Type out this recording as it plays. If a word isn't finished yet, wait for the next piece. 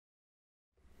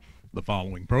The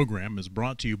following program is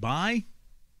brought to you by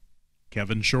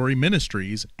Kevin Shorey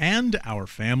Ministries and our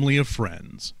family of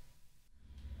friends.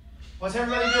 What's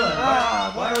everybody doing?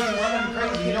 Why are we running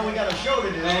crazy? You know we got a show to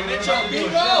do. Hey, Mitchell,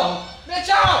 Mitchell!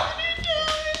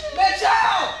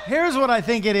 Here's what I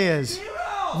think it is.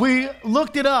 We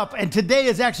looked it up, and today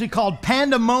is actually called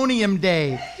Pandemonium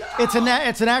Day. It's an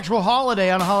actual holiday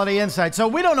on Holiday Insight. So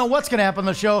we don't know what's going to happen on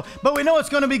the show, but we know it's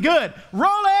going to be good. Roll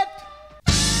it!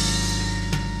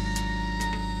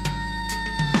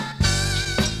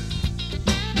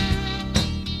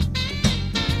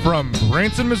 From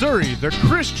Branson, Missouri, the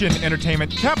Christian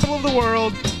entertainment capital of the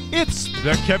world, it's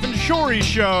the Kevin Shorey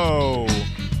Show.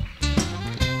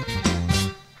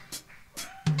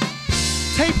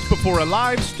 Taped before a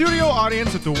live studio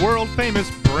audience at the world-famous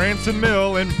Branson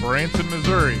Mill in Branson,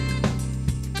 Missouri.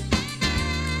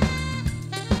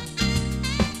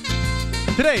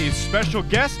 Today's special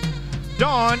guest,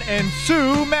 Don and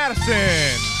Sue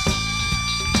Matison.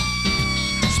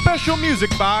 Special music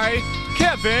by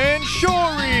Kevin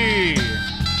Shorey.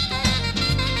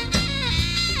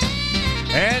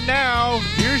 And now,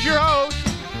 here's your host,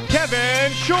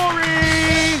 Kevin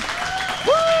Shorey.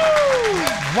 Woo!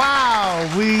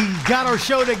 Wow, we got our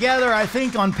show together, I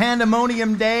think, on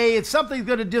Pandemonium Day. It's something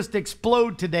going to just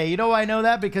explode today. You know why I know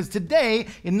that? Because today,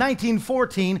 in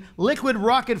 1914, liquid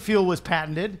rocket fuel was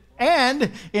patented. And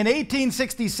in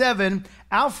 1867,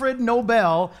 Alfred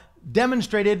Nobel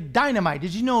demonstrated dynamite.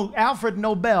 Did you know Alfred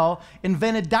Nobel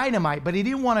invented dynamite, but he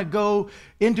didn't want to go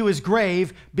into his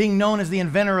grave being known as the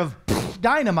inventor of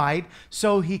dynamite,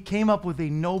 so he came up with the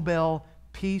Nobel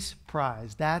Peace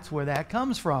Prize. That's where that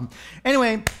comes from.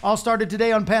 Anyway, all started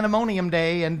today on Pandemonium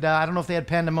Day, and I don't know if they had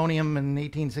pandemonium in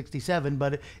 1867,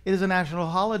 but it is a national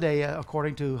holiday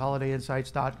according to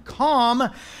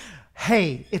holidayinsights.com.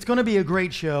 Hey, it's going to be a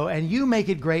great show, and you make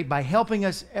it great by helping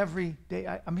us every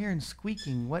day. I'm hearing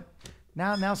squeaking. What?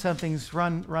 Now something's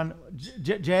run.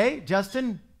 Jay,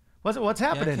 Justin, what's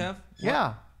happening? Yeah, Kev?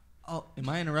 Yeah. Oh, am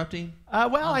I interrupting?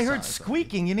 I heard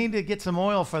squeaking. You need to get some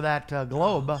oil for that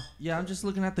globe. Yeah, I'm just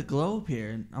looking at the globe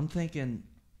here, and I'm thinking,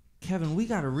 Kevin, we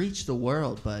got to reach the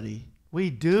world, buddy. We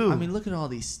do. I mean, look at all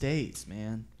these states,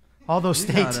 man. All those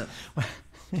states.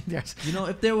 You know,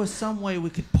 if there was some way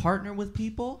we could partner with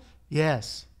people.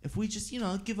 Yes. If we just,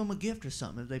 give them a gift or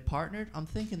something. If they partnered, I'm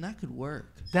thinking that could work.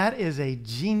 That is a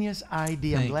genius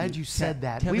idea. I'm glad you said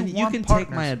that. Kevin, we you want can partners.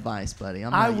 take my advice, buddy.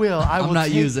 I will. I'm not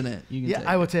using it. You can take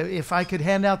I would say if I could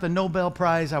hand out the Nobel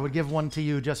Prize, I would give one to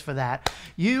you just for that.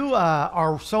 You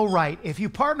are so right. If you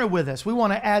partner with us, we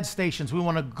want to add stations. We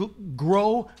want to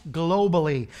grow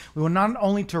globally. We want not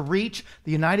only to reach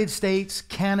the United States,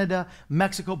 Canada,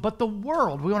 Mexico, but the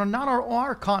world. We want to not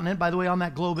our continent. By the way, on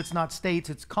that globe, it's not states,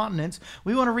 it's continents.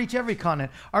 We want to reach every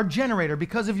continent. Our generator,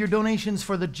 because of your donations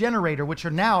for the generator, which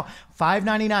are now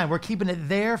 $5.99. We're keeping it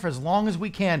there for as long as we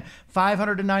can.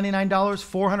 $599,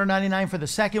 $499 for the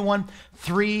second one,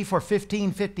 $3 for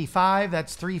 $15.55.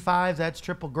 That's 3 5s. That's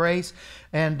triple grace.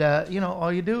 And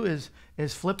all you do is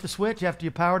flip the switch after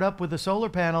you powered up with the solar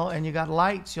panel, and you got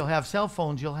lights. You'll have cell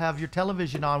phones. You'll have your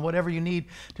television on, whatever you need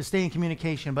to stay in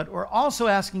communication. But we're also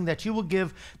asking that you will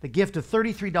give the gift of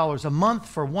 $33 a month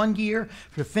for 1 year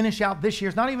to finish out this year.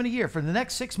 It's not even a year. For the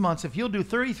next 6 months, if you'll do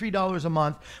 $33 a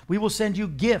month, we will send you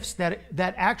gifts that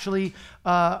actually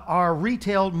are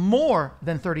retailed more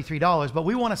than $33. But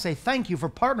we want to say thank you for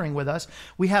partnering with us.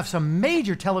 We have some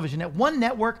major television at One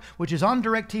Network, which is on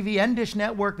DirecTV and Dish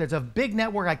Network. That's a big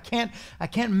network. I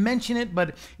can't mention it,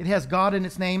 but it has God in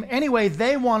its name. Anyway,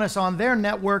 they want us on their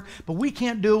network, but we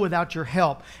can't do it without your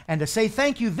help. And to say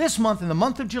thank you this month, in the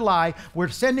month of July, we're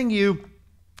sending you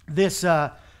this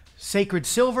Sacred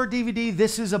Silver DVD.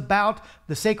 This is about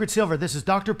the Sacred Silver. This is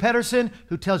Dr. Pedersen,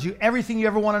 who tells you everything you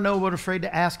ever want to know but afraid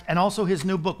to ask, and also his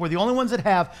new book. We're the only ones that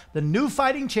have the new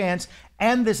Fighting Chance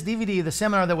and this DVD, the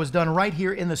seminar that was done right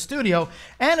here in the studio.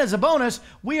 And as a bonus,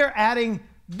 we are adding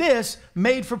this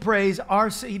Made for Praise,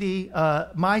 our CD,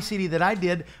 my CD that I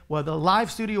did with a live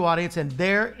studio audience, and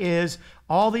there is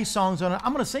all these songs on it.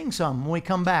 I'm going to sing some when we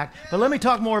come back, but let me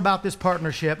talk more about this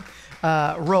partnership.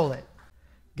 Roll it.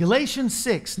 Galatians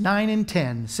 6, 9 and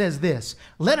 10 says this: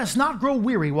 "Let us not grow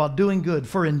weary while doing good,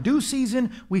 for in due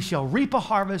season we shall reap a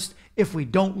harvest if we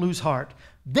don't lose heart.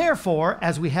 Therefore,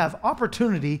 as we have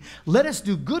opportunity, let us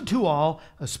do good to all,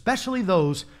 especially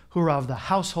those who are of the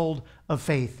household of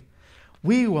faith."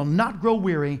 We will not grow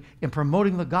weary in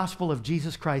promoting the gospel of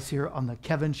Jesus Christ here on the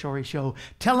Kevin Shorey Show,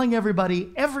 telling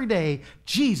everybody every day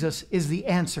Jesus is the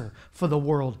answer for the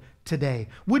world today?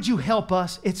 Would you help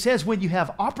us? It says when you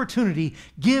have opportunity,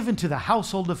 give into the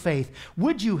household of faith.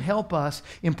 Would you help us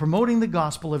in promoting the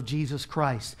gospel of Jesus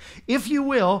Christ? If you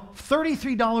will,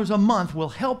 $33 a month will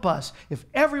help us if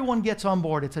everyone gets on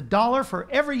board. It's $1 for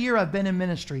every year I've been in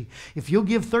ministry. If you'll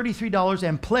give $33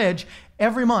 and pledge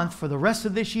every month for the rest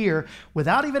of this year,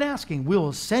 without even asking, we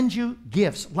will send you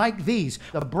gifts like these.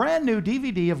 The brand new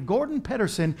DVD of Gordon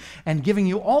Pedersen and giving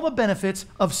you all the benefits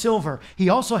of silver. He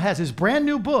also has his brand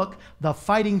new book, The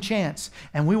Fighting Chance.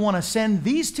 And we want to send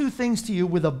these two things to you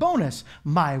with a bonus,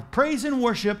 my Praise and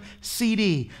Worship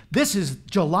CD. This is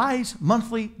July's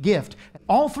monthly gift.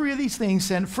 All three of these things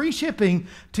send free shipping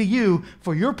to you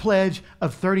for your pledge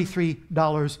of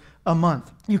 $33 a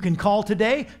month. You can call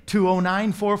today,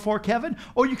 209-44-KEVIN,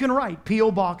 or you can write P.O.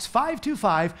 Box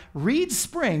 525, Reed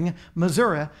Spring,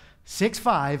 Missouri,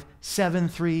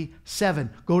 65737.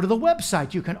 Go to the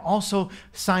website. You can also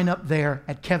sign up there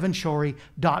at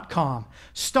kevinshorey.com.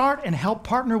 Start and help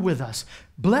partner with us.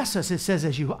 Bless us, it says,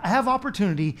 as you have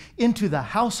opportunity into the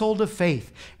household of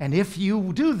faith. And if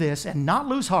you do this and not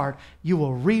lose heart, you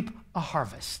will reap a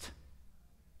harvest.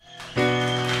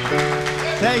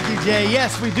 Thank you, Jay.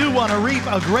 Yes, we do want to reap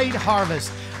a great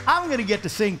harvest. I'm going to get to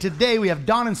sing today. We have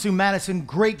Don and Sue Matison,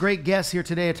 great guests here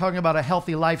today talking about a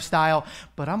healthy lifestyle.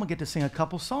 But I'm going to get to sing a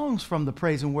couple songs from the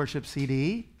Praise and Worship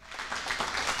CD,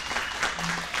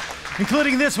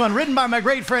 including this one, written by my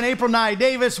great friend April Nye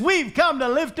Davis. We've come to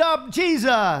lift up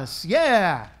Jesus.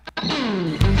 Yeah.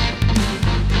 Come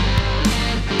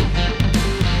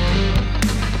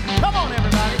on,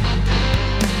 everybody.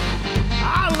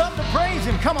 I love to praise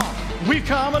him. Come on. We've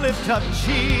come to lift up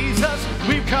Jesus.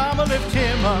 We've come to lift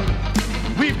him up.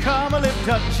 We've come to lift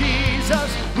up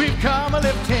Jesus. We've come to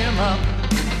lift him up.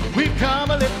 We've come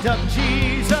to lift up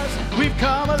Jesus. We've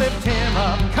come to lift him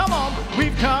up. Come on.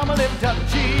 We've come to lift up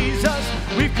Jesus.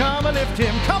 We've come to lift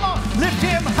him. Come on. Lift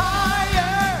him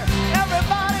higher.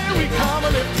 Everybody, we come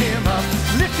to lift him up.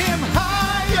 Lift him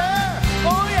higher.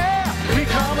 Oh, yeah. We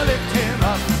come to lift him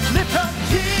up. Lift up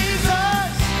Jesus.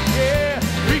 Yeah.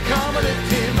 We come to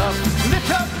lift him up.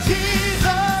 Lift up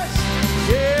Jesus.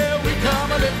 Yeah. We come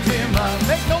to lift him up.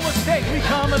 Make no mistake. We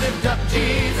come to lift up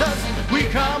Jesus. We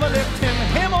come to lift him.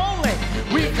 Him only.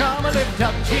 We've come to lift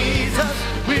up Jesus.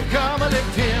 We've come to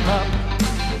lift him up.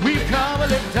 We've come to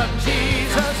lift up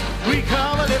Jesus. We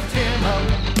come to lift him up.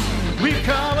 We've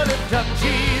come to lift up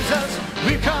Jesus.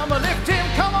 We come to lift him.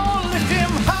 Come on, lift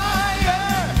him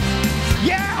higher.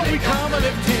 Yeah, we come to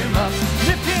lift him up.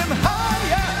 Lift him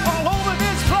higher all over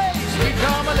this place. We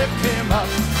come to lift him up.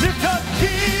 Lift up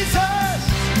Jesus.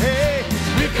 Hey,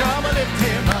 we come to lift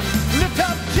him up. Lift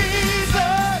up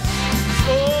Jesus.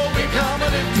 Oh, we come to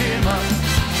lift him up.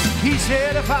 He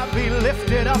said, if I be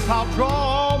lifted up, I'll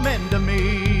draw men to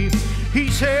me. He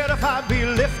said, if I be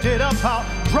lifted up, I'll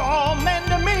draw men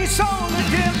to me. So lift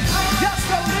him just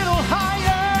a little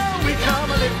higher. We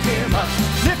come to lift him up.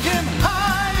 Lift him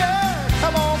higher.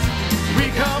 Come on.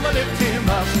 We come to lift him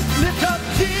up. Lift up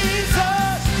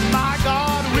Jesus. My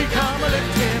God, we come to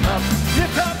lift him up.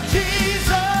 Lift up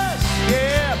Jesus.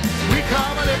 Yeah, we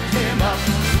come to lift him up.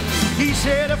 He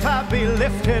said, if I be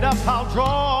lifted up, I'll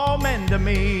draw men to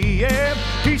me. Yeah.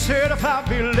 He said, if I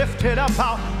be lifted up,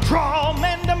 I'll draw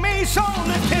men to me. So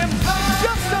lift him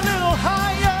just a little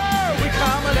higher. We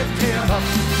come to lift him up.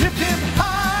 Lift him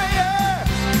higher.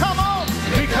 Come on.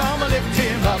 We come to lift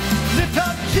him up. Lift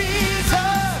up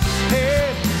Jesus.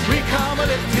 Hey, we come to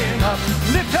lift him up.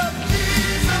 Lift up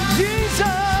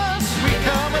Jesus. We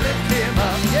come to lift him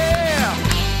up. Yeah.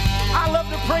 I love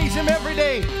to praise him every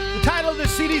day. The title of this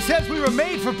CD says we were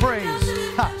made for praise.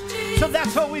 So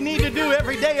that's what we need to do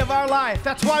every day of our life.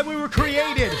 That's why we were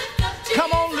created.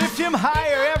 Come on, lift him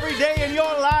higher every day in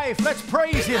your life. Let's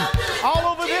praise him all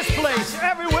over this place,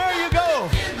 everywhere you go.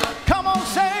 Come on,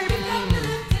 say,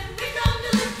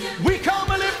 we come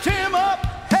to lift him up.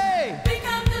 Hey,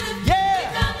 yeah,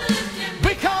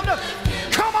 we come to,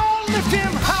 come on, lift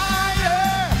him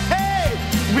higher. Hey,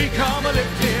 we come to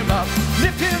lift him up.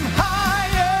 Lift him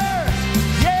higher.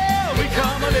 Yeah, we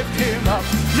come to lift him up.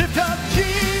 Lift up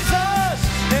Jesus.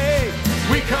 Hey,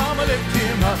 we come to lift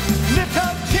him up. Lift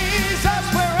up Jesus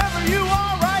wherever you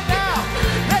are right now.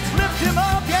 Let's lift him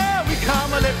up. Yeah, we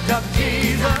come to lift up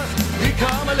Jesus. We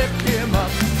come to lift him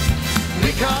up.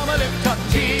 We come to lift up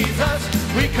Jesus.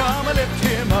 We come to lift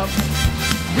him up.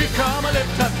 We come to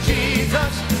lift up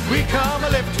Jesus. We come to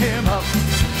lift him up.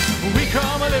 We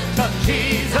come to lift up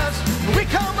Jesus. We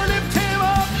come to lift him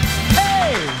up.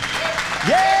 Hey,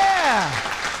 yeah,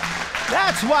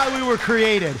 that's why we were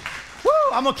created. Woo,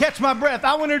 I'm going to catch my breath.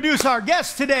 I want to introduce our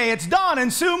guests today. It's Don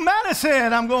and Sue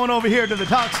Matison. I'm going over here to the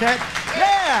talk set.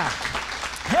 Yeah.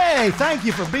 Hey, thank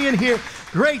you for being here.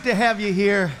 Great to have you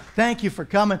here. Thank you for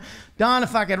coming. Don,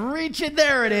 if I could reach it,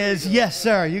 there it is. Yes,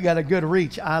 sir. You got a good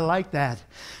reach. I like that.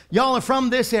 Y'all are from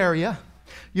this area.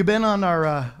 You've been on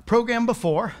our program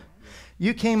before.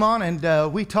 You came on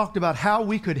and we talked about how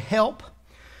we could help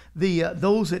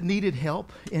those that needed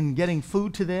help in getting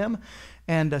food to them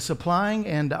and supplying.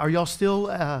 And are y'all still,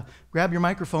 grab your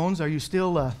microphones, are you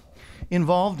still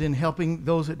involved in helping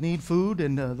those that need food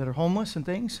and that are homeless and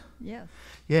things? Yes.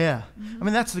 Yeah. I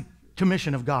mean, that's the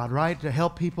commission of God, right? To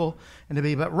help people and to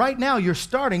be. But right now you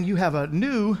have a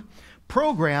new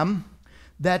program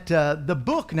that the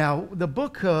book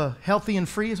Healthy and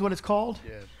Free is what it's called.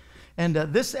 Yes. And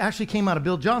this actually came out of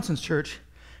Bill Johnson's church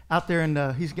out there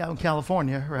he's out in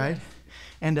California, right? Yes.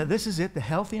 And this is it, the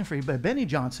Healthy and Free by Benny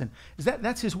Johnson.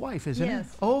 That's his wife, isn't it?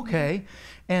 Yes. Okay.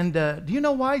 And do you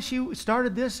know why she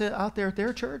started this out there at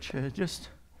their church?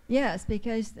 Yes,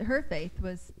 because her faith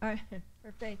was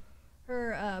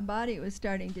her body was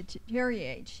starting to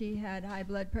deteriorate. She had high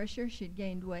blood pressure. She'd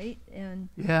gained weight, and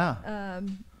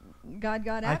God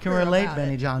got after her. I can relate, about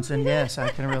Benny it. Johnson. Yes, I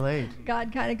can relate.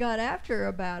 God kind of got after her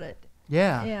about it.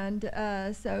 Yeah.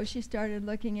 And so she started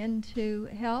looking into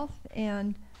health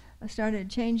and started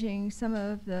changing some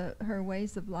of her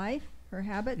ways of life, her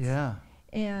habits. Yeah.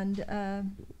 And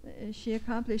she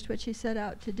accomplished what she set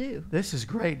out to do. This is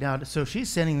great. Now, so she's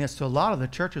sending this to a lot of the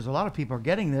churches. A lot of people are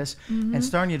getting this and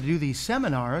starting to do these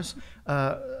seminars.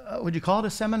 Would you call it a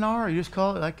seminar, or you just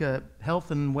call it like a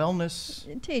health and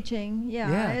wellness? Teaching, yeah.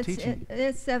 Yeah, teaching.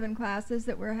 It's 7 classes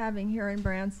that we're having here in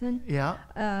Branson. Yeah.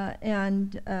 I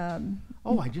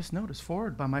just noticed,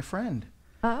 forward by my friend.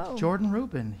 Oh. Jordan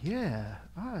Rubin, yeah.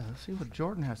 Let's see what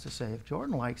Jordan has to say. If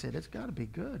Jordan likes it, it's got to be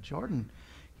good. Jordan,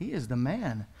 he is the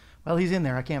man. Well, he's in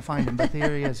there. I can't find him, but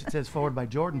here he is. It says forward by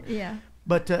Jordan. Yeah.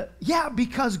 But,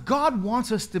 because God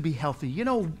wants us to be healthy. You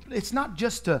know, it's not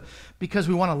just because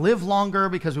we want to live longer,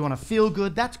 because we want to feel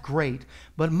good. That's great.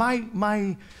 But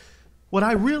what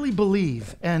I really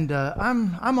believe, and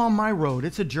I'm on my road.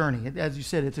 It's a journey. As you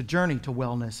said, it's a journey to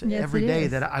wellness. Yes, every day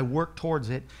is. that I work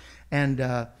towards it.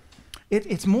 And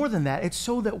it's more than that. It's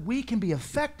so that we can be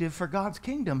effective for God's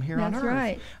kingdom here on earth. That's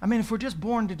right. I mean, if we're just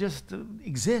born to just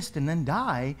exist and then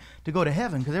die to go to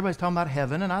heaven, because everybody's talking about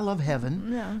heaven, and I love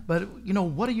heaven. Yeah. But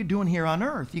what are you doing here on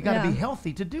earth? You got to be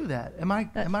healthy to do that. Am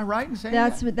I right in saying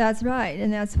that? That's right,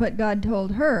 and that's what God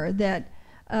told her, that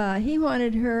He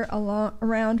wanted her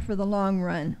around for the long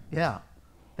run. Yeah,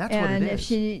 that's what it is. And if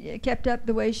she kept up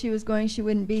the way she was going, she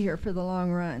wouldn't be here for the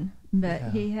long run.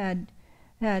 But He had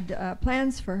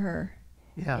plans for her.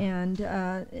 Yeah.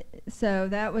 And so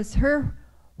that was her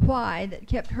why that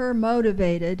kept her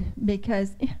motivated,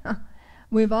 because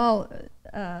we've all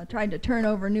tried to turn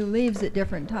over new leaves at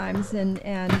different times, and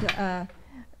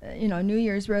New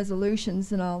Year's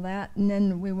resolutions and all that, and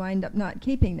then we wind up not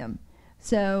keeping them.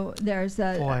 So there's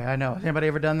a... Boy, I know. Has anybody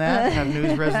ever done that? Have New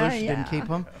Year's resolutions, didn't keep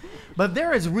them? But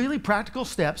there is really practical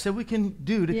steps that we can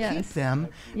do to keep them.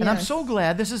 And I'm so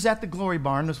glad. This is at the Glory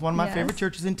Barn. It's one of my favorite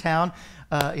churches in town.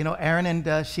 Aaron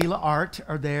and Sheila Art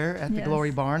are there at the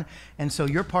Glory Barn. And so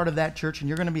you're part of that church, and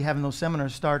you're going to be having those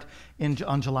seminars start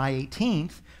on July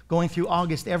 18th, going through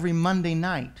August every Monday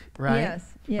night, right? Yes.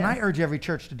 And I urge every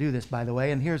church to do this, by the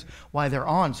way. And here's why they're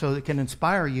on, so it can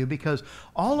inspire you, because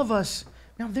all of us...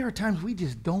 Now, there are times we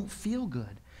just don't feel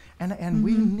good, and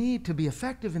we need to be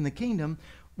effective in the kingdom.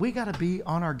 We got to be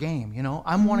on our game,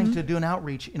 I'm wanting to do an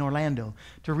outreach in Orlando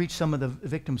to reach some of the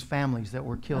victims' families that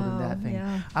were killed in that thing.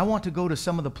 Yeah. I want to go to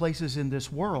some of the places in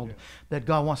this world that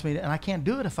God wants me to, and I can't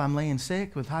do it if I'm laying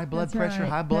sick with high blood pressure,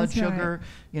 high blood sugar,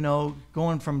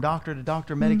 going from doctor to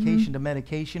doctor, medication to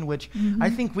medication, which I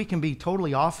think we can be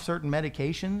totally off certain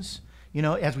medications,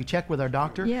 as we check with our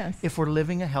doctor, if we're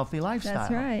living a healthy lifestyle.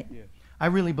 That's right. Yes. I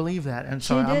really believe that, and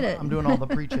so I'm doing all the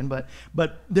preaching, but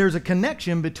there's a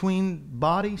connection between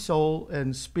body, soul,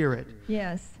 and spirit.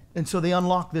 Yes. And so they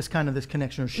unlock this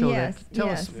connection, or show that. Tell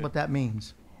us what that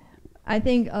means. I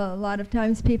think a lot of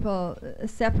times people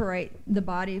separate the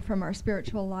body from our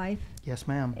spiritual life. Yes,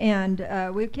 ma'am.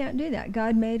 And we can't do that.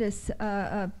 God made us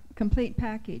a complete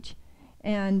package,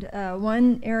 and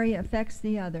one area affects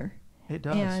the other. It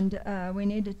does. And we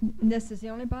need to. This is the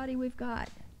only body we've got.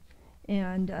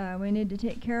 And we need to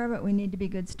take care of it. We need to be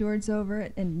good stewards over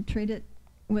it and treat it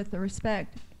with the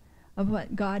respect of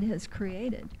what God has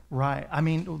created. Right. I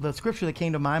mean, the scripture that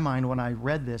came to my mind when I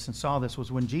read this and saw this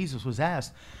was when Jesus was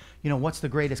asked, what's the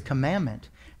greatest commandment?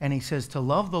 And he says to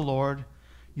love the Lord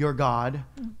your God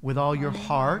with all your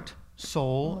heart,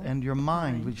 soul, and your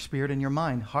mind, with your spirit and your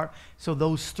mind. Heart. So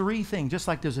those three things, just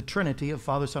like there's a trinity of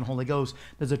Father, Son, Holy Ghost,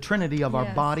 there's a trinity of our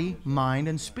body, mind,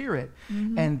 and spirit.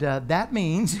 And that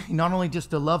means not only just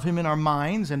to love him in our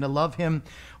minds and to love him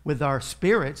with our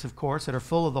spirits, of course, that are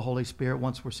full of the Holy Spirit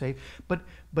once we're saved, but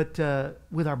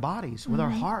with our bodies, with our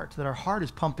heart, that our heart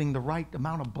is pumping the right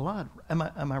amount of blood. Am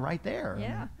I right there?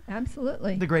 Yeah,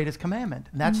 absolutely. The greatest commandment.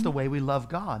 And that's the way we love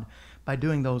God, by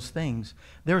doing those things.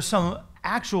 There's some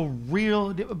actual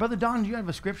real... Brother Don, do you have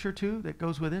a scripture too that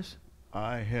goes with this?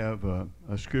 I have a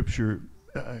scripture.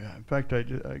 In fact, I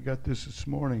got this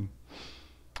morning.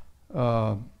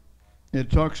 It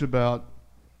talks about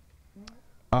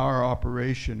our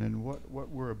operation and what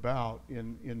we're about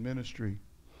in ministry.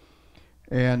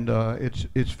 And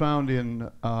it's found in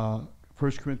 1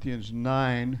 Corinthians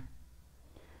 9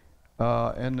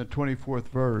 and the 24th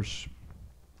verse.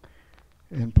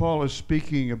 And Paul is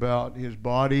speaking about his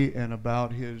body and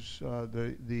about his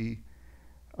the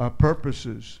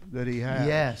purposes that he has.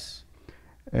 Yes.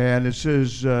 And it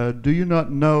says, do you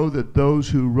not know that those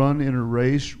who run in a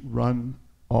race run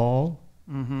all,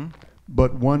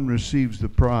 but one receives the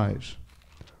prize?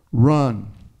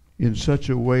 Run in such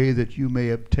a way that you may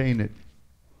obtain it.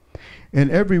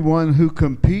 And everyone who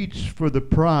competes for the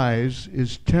prize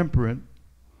is temperate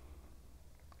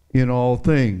in all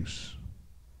things,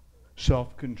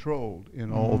 self-controlled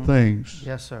in all things.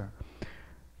 Yes, sir.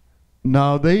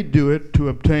 Now they do it to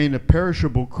obtain a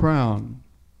perishable crown,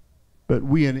 but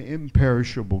we an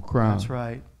imperishable crown. That's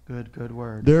right. Good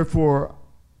word. Therefore,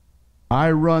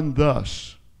 I run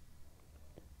thus,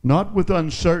 not with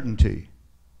uncertainty.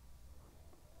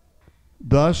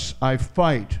 Thus I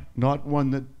fight, not one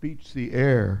that beats the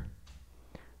air,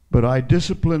 but I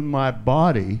discipline my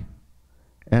body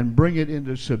and bring it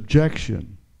into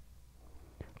subjection,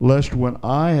 lest when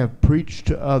I have preached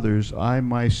to others, I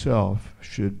myself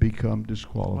should become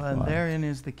disqualified. Well, and therein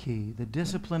is the key, the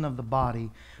discipline of the body.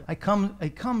 It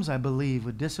comes, I believe,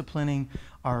 with disciplining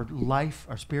our life,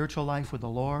 our spiritual life with the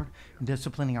Lord, and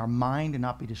disciplining our mind and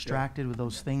not be distracted with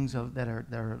those things that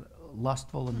are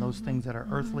lustful and those things that are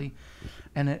earthly.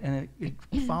 And it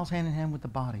falls hand in hand with the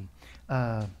body.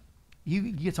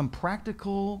 You get some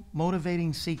practical,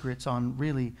 motivating secrets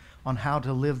on how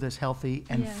to live this healthy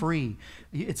and free.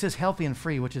 It says healthy and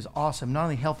free, which is awesome. Not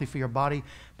only healthy for your body,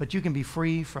 but you can be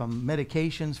free from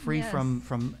medications, free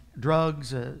from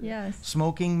drugs,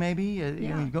 smoking maybe.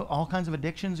 You can go, all kinds of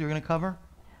addictions you're going to cover?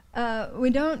 We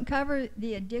don't cover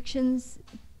the addictions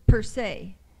per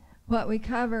se. What we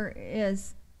cover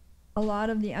is a lot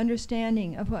of the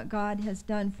understanding of what God has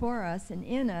done for us and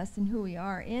in us and who we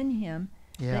are in him.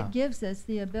 That gives us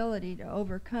the ability to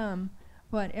overcome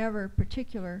whatever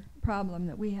particular problem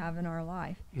that we have in our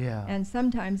life. And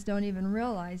sometimes don't even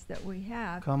realize that we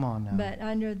have. Come on now. But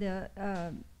under the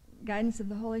guidance of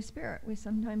the Holy Spirit, we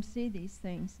sometimes see these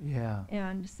things.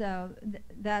 And so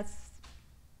that's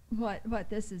what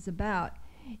this is about.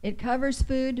 It covers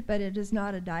food, but it is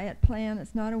not a diet plan.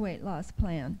 It's not a weight loss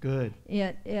plan. Good.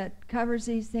 It covers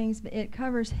these things, but it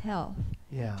covers health.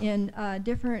 In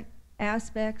different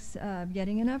aspects of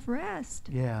getting enough rest.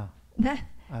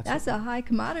 That's a high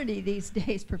commodity these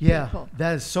days for people.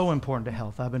 That is so important to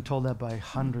health. I've been told that by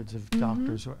hundreds of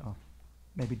doctors, or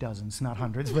maybe dozens, not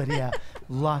hundreds, but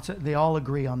lots of, they all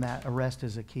agree on that. A rest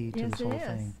is a key to this whole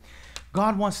thing.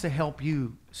 God wants to help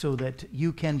you so that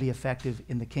you can be effective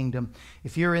in the kingdom.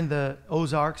 If you're in the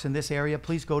Ozarks in this area,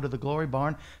 please go to the Glory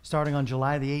Barn starting on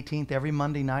July the 18th, every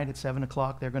Monday night at 7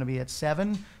 o'clock. They're going to be at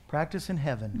 7, practice in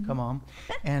heaven. Come on.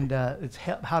 And it's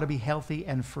how to be healthy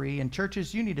and free. And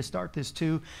churches, you need to start this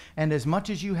too. And as much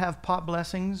as you have pot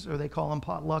blessings, or they call them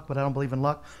potluck, but I don't believe in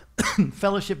luck,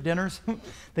 fellowship dinners,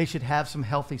 they should have some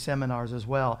healthy seminars as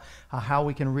well. How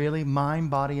we can really mind,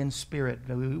 body, and spirit.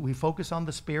 We focus on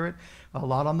the spirit, a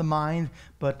lot on the mind,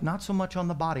 but not so much on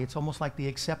the body. It's almost like the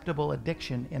acceptable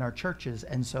addiction in our churches.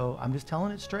 And so I'm just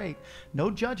telling it straight.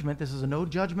 No judgment. This is a no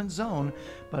judgment zone.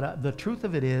 But the truth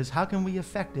of it is, how can we be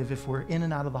effective if we're in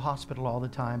and out of the hospital all the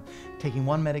time, taking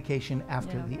one medication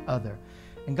after the other?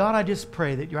 And God, I just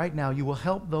pray that right now you will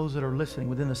help those that are listening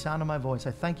within the sound of my voice.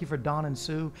 I thank you for Don and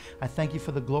Sue. I thank you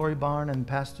for the Glory Barn and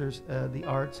pastors, the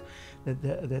Arts,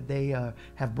 that they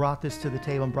have brought this to the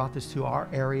table and brought this to our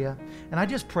area. And I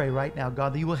just pray right now,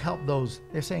 God, that you will help those.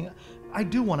 They're saying, I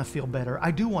do want to feel better. I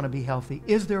do want to be healthy.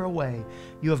 Is there a way?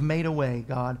 You have made a way,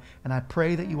 God. And I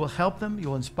pray that you will help them, you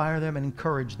will inspire them and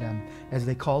encourage them as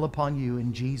they call upon you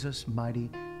in Jesus'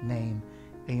 mighty name.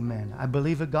 Amen. I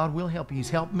believe that God will help you. He's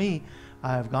helped me.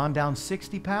 I've gone down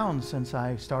 60 pounds since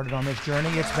I started on this journey.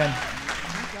 It's been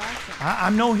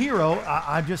I'm no hero.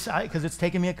 Because it's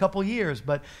taken me a couple years,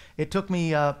 but it took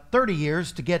me 30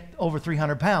 years to get over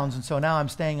 300 pounds, and so now I'm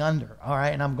staying under, all right,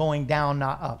 and I'm going down,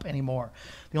 not up anymore.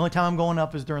 The only time I'm going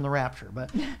up is during the rapture. But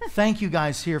thank you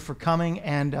guys here for coming,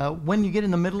 and when you get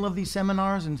in the middle of these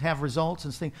seminars and have results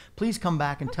and things, please come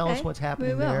back and tell us what's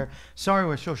happening there. Sorry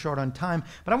we're so short on time,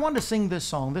 but I wanted to sing this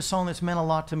song that's meant a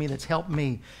lot to me, that's helped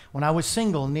me. When I was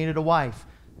single and needed a wife,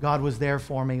 God was there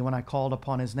for me when I called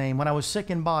upon his name. When I was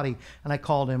sick in body and I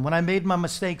called him. When I made my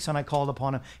mistakes and I called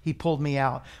upon him, he pulled me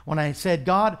out. When I said,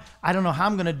 God, I don't know how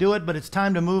I'm going to do it, but it's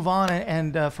time to move on.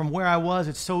 And from where I was,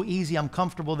 it's so easy. I'm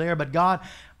comfortable there. But God,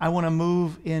 I want to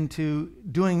move into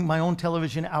doing my own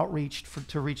television outreach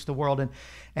to reach the world.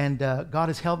 And God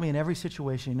has helped me in every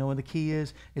situation. You know what the key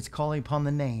is? It's calling upon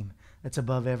the name that's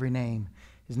above every name.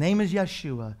 His name is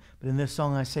Yeshua, but in this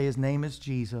song I say his name is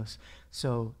Jesus.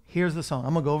 So here's the song.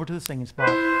 I'm going to go over to the singing spot.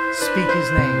 Speak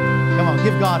his name. Come on,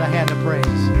 give God a hand of praise.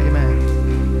 Amen.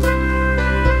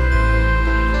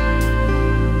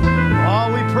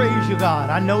 Oh, we praise you, God.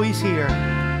 I know he's here.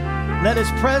 Let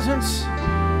his presence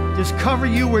just cover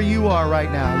you where you are right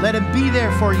now. Let him be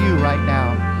there for you right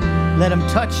now. Let him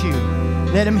touch you.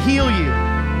 Let him heal you.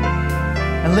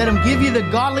 And let him give you the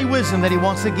godly wisdom that he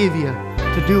wants to give you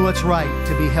to do what's right,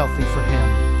 to be healthy for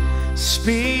him.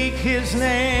 Speak his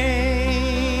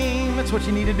name. That's what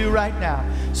you need to do right now.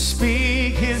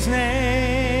 Speak his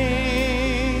name.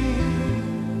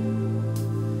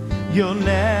 You'll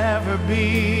never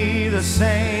be the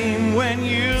same when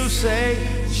you say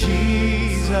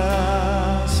Jesus.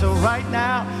 So right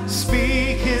now,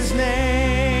 speak his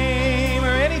name.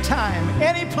 Or anytime,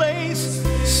 any place,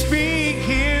 speak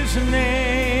his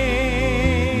name.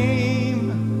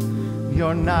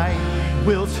 Your night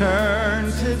will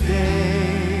turn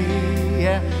today.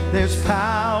 Yeah, there's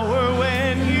power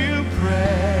when you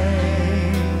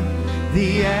pray.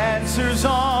 The answer's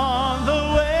on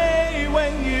the way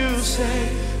when you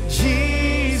say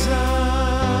Jesus.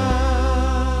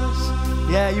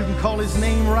 Yeah, you can call his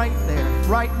name right there,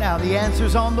 right now. The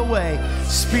answer's on the way.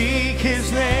 Speak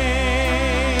his name.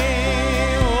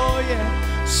 Oh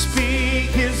yeah, speak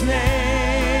his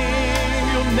name.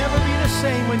 You'll never be the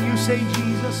same when you say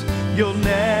Jesus. You'll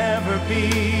never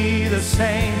be the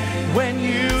same when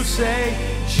you say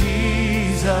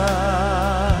Jesus.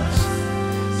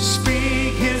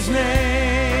 Speak his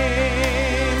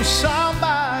name.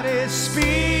 Somebody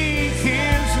speak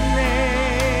his name.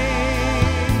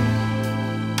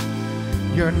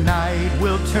 Your night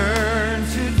will turn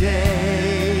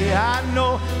today. I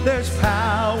know there's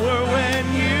power when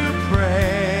you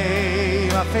pray.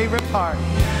 My favorite part.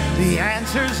 The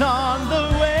answer's on the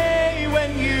way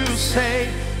when you say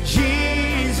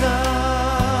Jesus.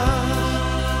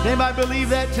 Anybody believe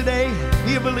that today?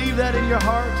 Do you believe that in your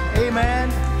heart?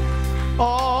 Amen.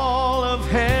 All of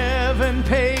heaven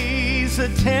pays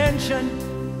attention,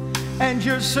 and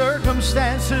your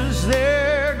circumstances,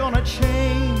 they're gonna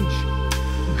change.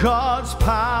 God's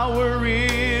power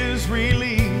is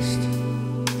released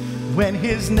when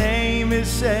his name is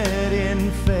said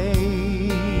in faith.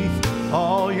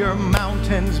 All your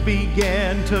mountains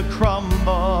begin to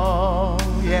crumble.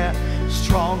 Yeah,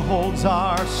 strongholds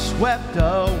are swept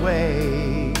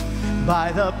away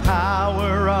by the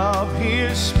power of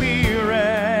his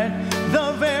Spirit.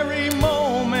 The very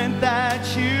moment that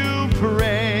you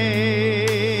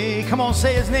pray. Come on,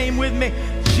 say his name with me.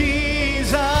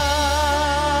 Jesus.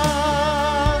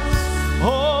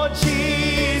 Oh,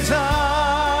 Jesus.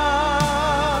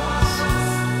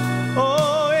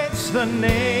 Oh, it's the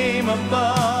name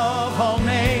above all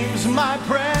names, my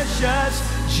precious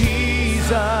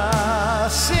Jesus.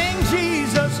 Sing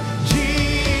Jesus,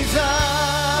 Jesus.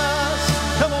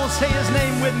 Come on, say his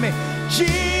name with me.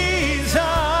 Jesus.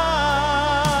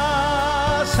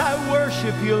 I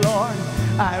worship you, Lord.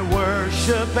 I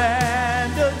worship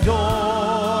and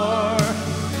adore.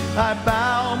 I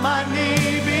bow my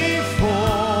knee before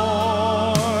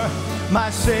my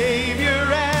Savior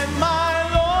and my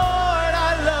Lord.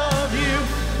 I love you,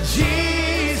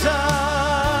 Jesus.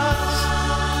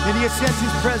 And you sense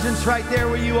his presence right there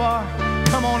where you are?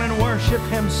 Come on and worship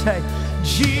him. Say,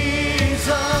 Jesus,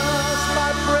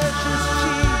 my precious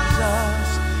Jesus,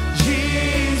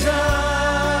 Jesus,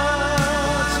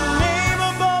 name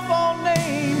above all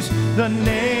names, the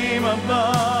name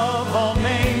above all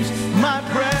names, my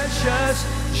precious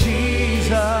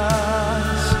Jesus.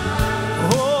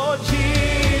 Oh,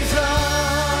 Jesus,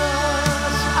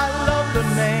 I love the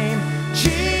name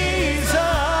Jesus.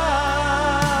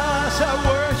 I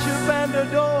worship and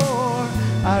adore.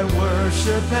 I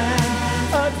worship and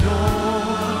adore.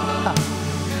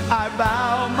 I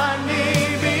bow my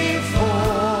knee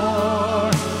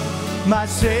before my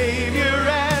Savior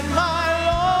and my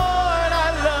Lord.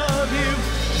 I love you,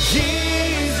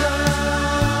 Jesus.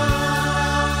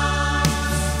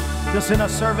 Just in a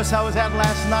service I was at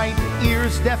last night,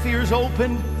 deaf ears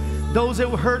opened. Those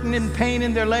that were hurting in pain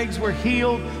in their legs were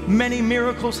healed. Many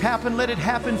miracles happened. Let it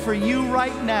happen for you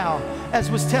right now.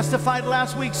 As was testified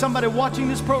last week, somebody watching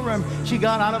this program, she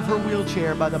got out of her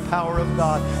wheelchair by the power of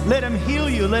God. Let Him heal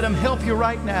you. Let Him help you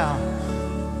right now.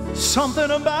 Something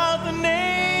about the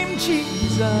name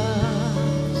Jesus.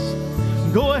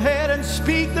 Go ahead and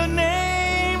speak the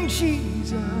name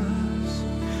Jesus.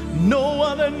 No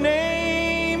other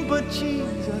name but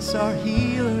Jesus, our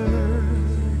healer.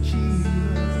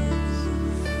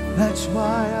 That's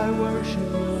why I worship you,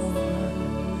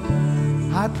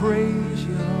 Lord. I praise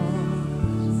you,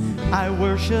 Lord. I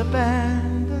worship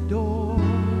and adore.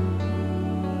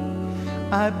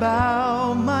 I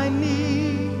bow my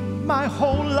knee, my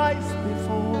whole life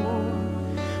before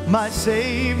my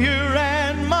Savior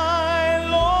and my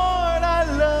Lord. I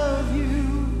love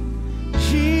you,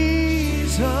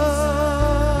 Jesus.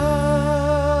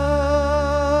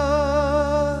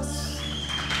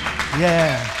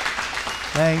 Yeah.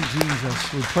 Thank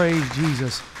Jesus. We praise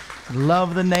Jesus.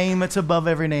 Love the name that's above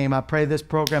every name. I pray this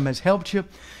program has helped you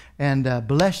and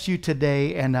blessed you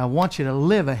today, and I want you to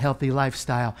live a healthy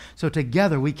lifestyle so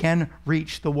together we can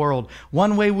reach the world.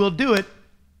 One way we'll do it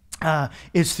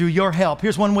is through your help.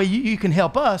 Here's one way you can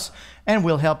help us, and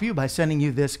we'll help you by sending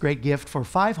you this great gift for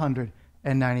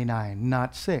 $599,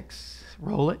 not $6.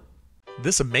 Roll it.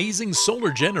 This amazing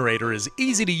solar generator is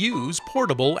easy to use,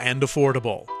 portable, and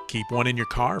affordable. Keep one in your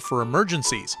car for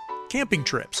emergencies, camping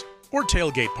trips, or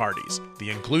tailgate parties. The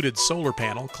included solar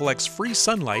panel collects free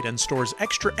sunlight and stores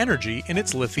extra energy in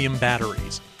its lithium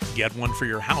batteries. Get one for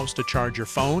your house to charge your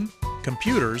phone,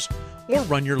 computers, or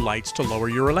run your lights to lower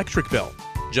your electric bill.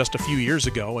 Just a few years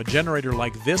ago, a generator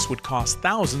like this would cost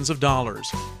thousands of dollars.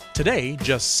 Today,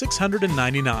 just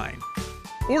 $699,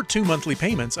 or 2 monthly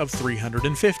payments of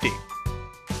 $350.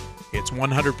 It's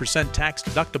 100% tax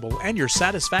deductible and your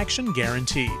satisfaction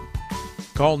guaranteed.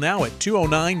 Call now at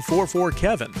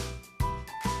 209-44-KEVIN.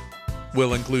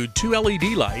 We'll include 2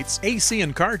 LED lights, AC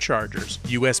and car chargers,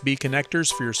 USB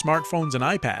connectors for your smartphones and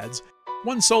iPads,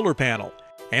 1 solar panel,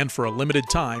 and for a limited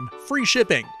time, free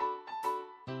shipping.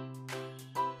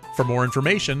 For more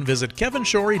information, visit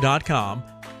kevinshorey.com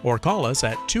or call us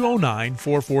at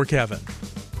 209-44-KEVIN.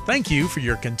 Thank you for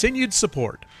your continued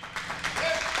support.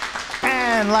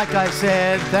 And like I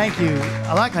said, thank you.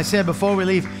 Like I said before we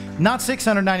leave, not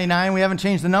 $699. We haven't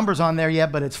changed the numbers on there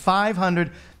yet, but it's $599,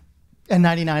 and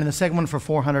the second one for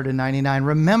 $499.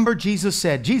 Remember, Jesus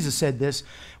said this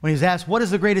when he was asked, what is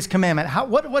the greatest commandment?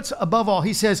 What's above all?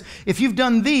 He says, if you've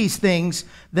done these things,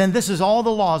 then this is all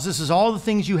the laws. This is all the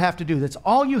things you have to do. That's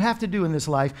all you have to do in this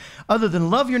life, other than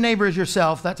love your neighbor as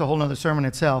yourself. That's a whole other sermon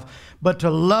itself. But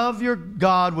to love your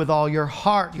God with all your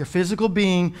heart, your physical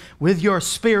being, with your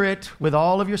spirit, with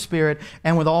all of your spirit,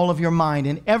 and with all of your mind.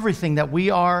 And everything that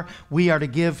we are to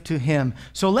give to Him.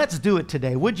 So let's do it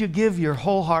today. Would you give your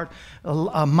whole heart,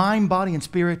 mind, body, and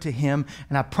spirit to Him?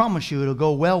 And I promise you it'll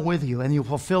go well with you, and you'll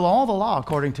fulfill all the law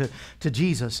according to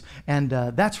Jesus. And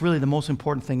that's really the most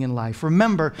important thing in life.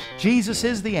 Remember, Jesus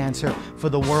is the answer for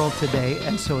the world today,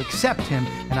 and so accept Him,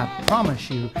 and I promise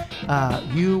you,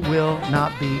 you will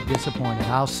not be disappointed.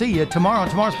 I'll see you tomorrow on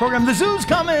tomorrow's program. The zoo's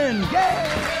coming!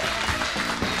 Yay!